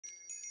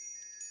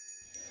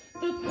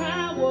The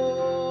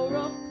power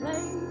of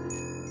play.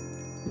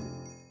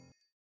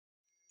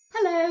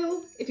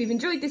 Hello! If you've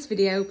enjoyed this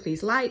video,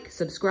 please like,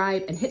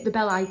 subscribe and hit the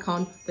bell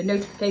icon for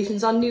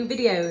notifications on new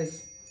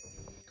videos.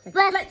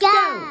 Let's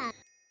go!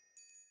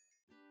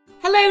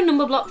 Hello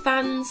Numberblock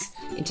fans!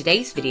 In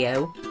today's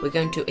video, we're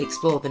going to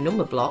explore the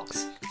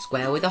Numberblocks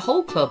Square with a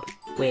Hole Club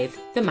with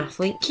the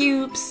MathLink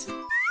cubes.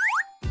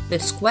 The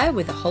Square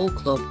with a Hole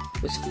Club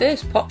was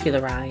first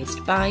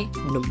popularised by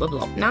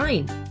Numberblock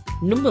 9.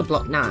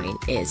 Numberblock 9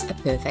 is a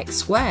perfect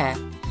square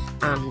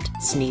and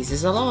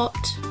sneezes a lot.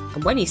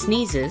 And when he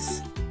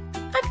sneezes,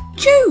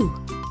 achoo!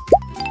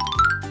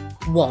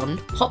 1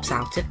 pops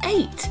out of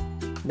 8,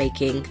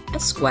 making a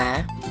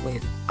square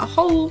with a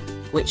hole,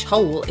 which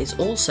hole is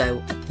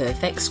also a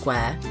perfect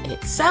square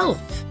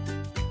itself.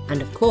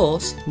 And of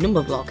course,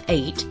 Numberblock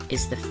 8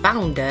 is the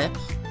founder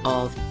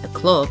of the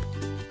club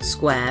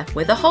Square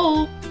with a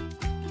Hole.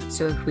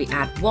 So if we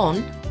add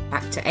 1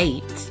 back to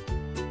 8,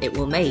 it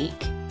will make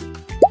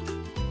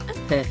a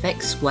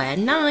perfect square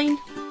 9.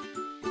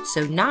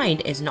 So 9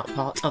 is not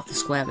part of the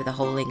Square with a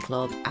Hole in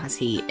club as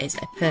he is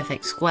a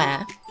perfect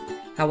square.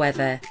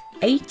 However,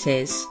 8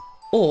 is,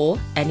 or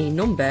any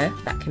number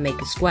that can make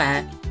a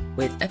square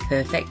with a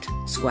perfect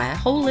square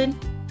hole in.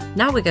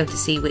 Now we're going to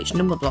see which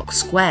Numberblock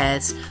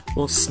squares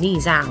will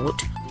sneeze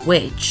out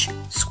which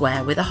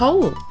square with a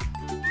hole.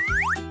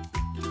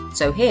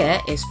 So here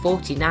is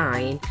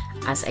 49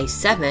 as a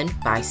 7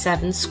 by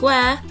 7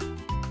 square.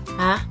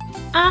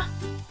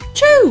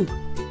 Achoo!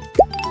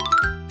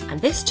 And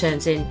this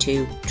turns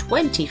into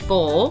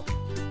 24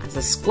 as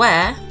a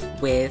square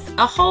with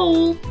a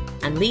hole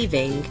and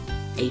leaving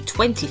a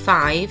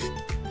 25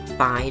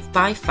 5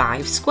 by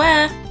 5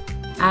 square.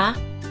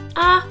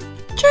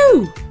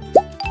 Achoo!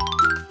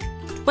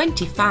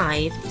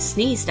 25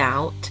 sneezed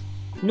out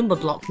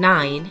Numberblock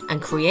 9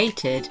 and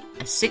created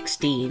a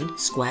 16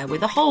 square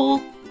with a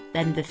hole.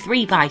 Then the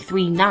 3 by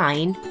 3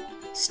 9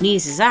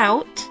 sneezes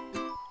out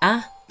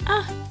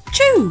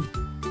achoo!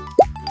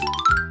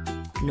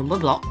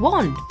 Numberblock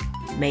 1,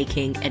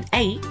 making an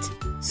 8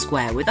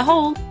 square with a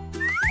hole.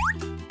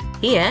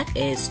 Here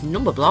is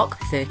Numberblock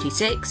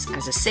 36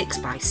 as a 6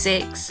 by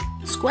 6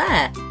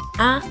 square.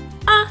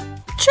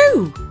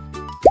 Achoo!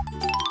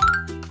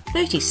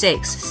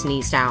 36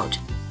 sneezed out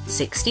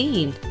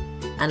 16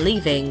 and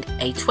leaving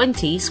a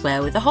 20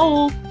 square with a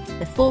hole.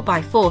 The 4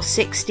 by 4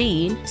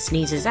 16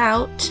 sneezes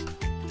out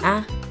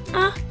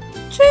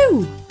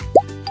achoo!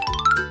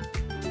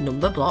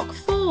 Numberblock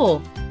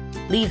 4,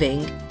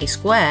 leaving a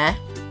square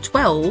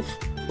 12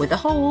 with a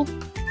hole.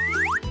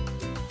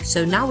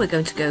 So now we're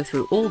going to go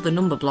through all the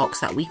number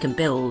blocks that we can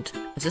build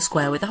as a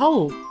square with a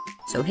hole.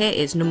 So here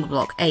is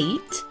Numberblock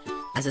 8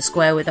 as a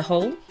square with a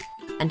hole,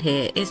 and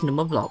here is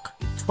Numberblock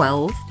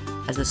 12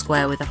 as a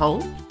square with a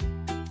hole.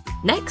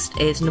 Next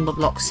is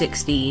Numberblock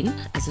 16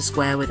 as a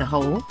square with a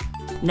hole.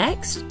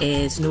 Next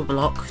is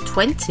Numberblock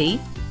 20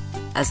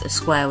 as a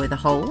square with a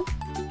hole.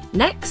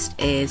 Next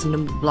is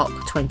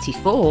Numberblock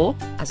 24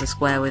 as a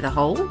square with a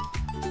hole.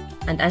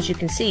 And as you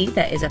can see,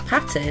 there is a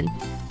pattern,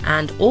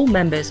 and all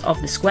members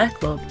of the Square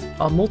Club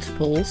are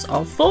multiples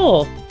of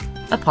 4,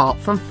 apart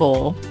from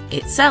 4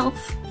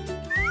 itself.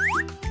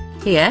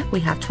 Here we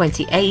have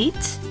 28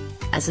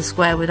 as a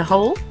square with a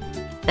hole,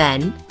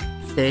 then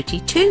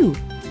 32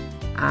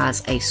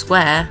 as a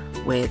square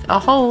with a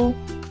hole.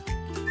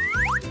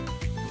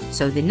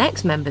 So the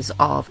next members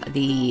of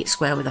the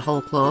Square with a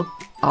Hole Club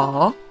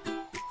are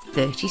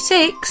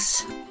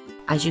 36.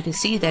 As you can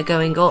see, they're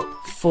going up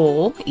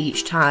 4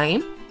 each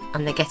time,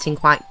 and they're getting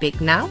quite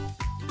big now.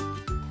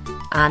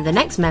 And the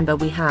next member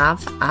we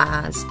have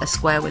as a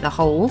square with a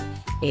hole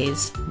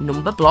is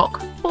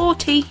Numberblock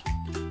 40.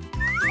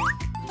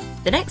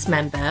 The next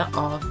member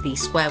of the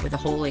Square with a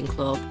Hole in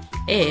club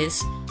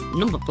is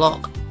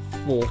Numberblock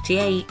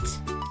 48.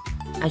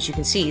 As you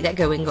can see, they're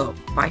going up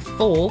by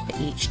 4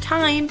 each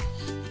time.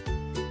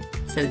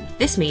 So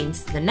this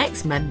means the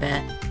next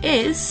member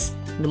is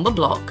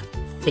Numberblock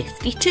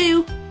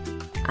 52.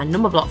 And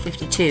Numberblock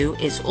 52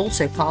 is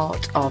also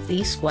part of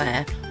the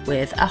Square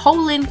with a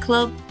Hole in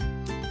club.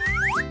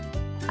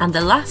 And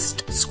the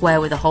last square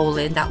with a hole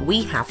in that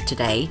we have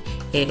today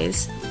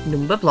is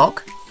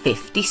Numberblock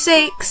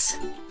 56.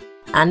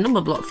 And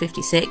Numberblock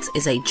 56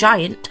 is a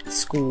giant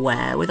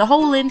square with a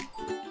hole in.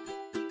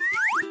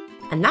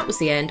 And that was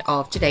the end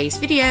of today's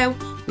video.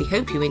 We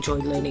hope you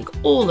enjoyed learning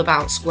all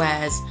about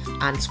squares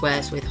and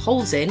squares with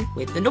holes in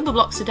with the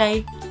Numberblocks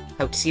today.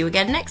 Hope to see you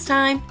again next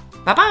time.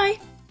 Bye bye!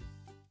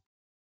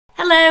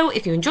 Hello,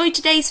 if you enjoyed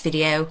today's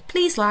video,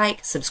 please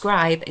like,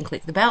 subscribe and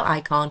click the bell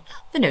icon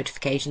for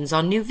notifications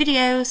on new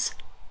videos.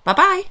 Bye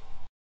bye!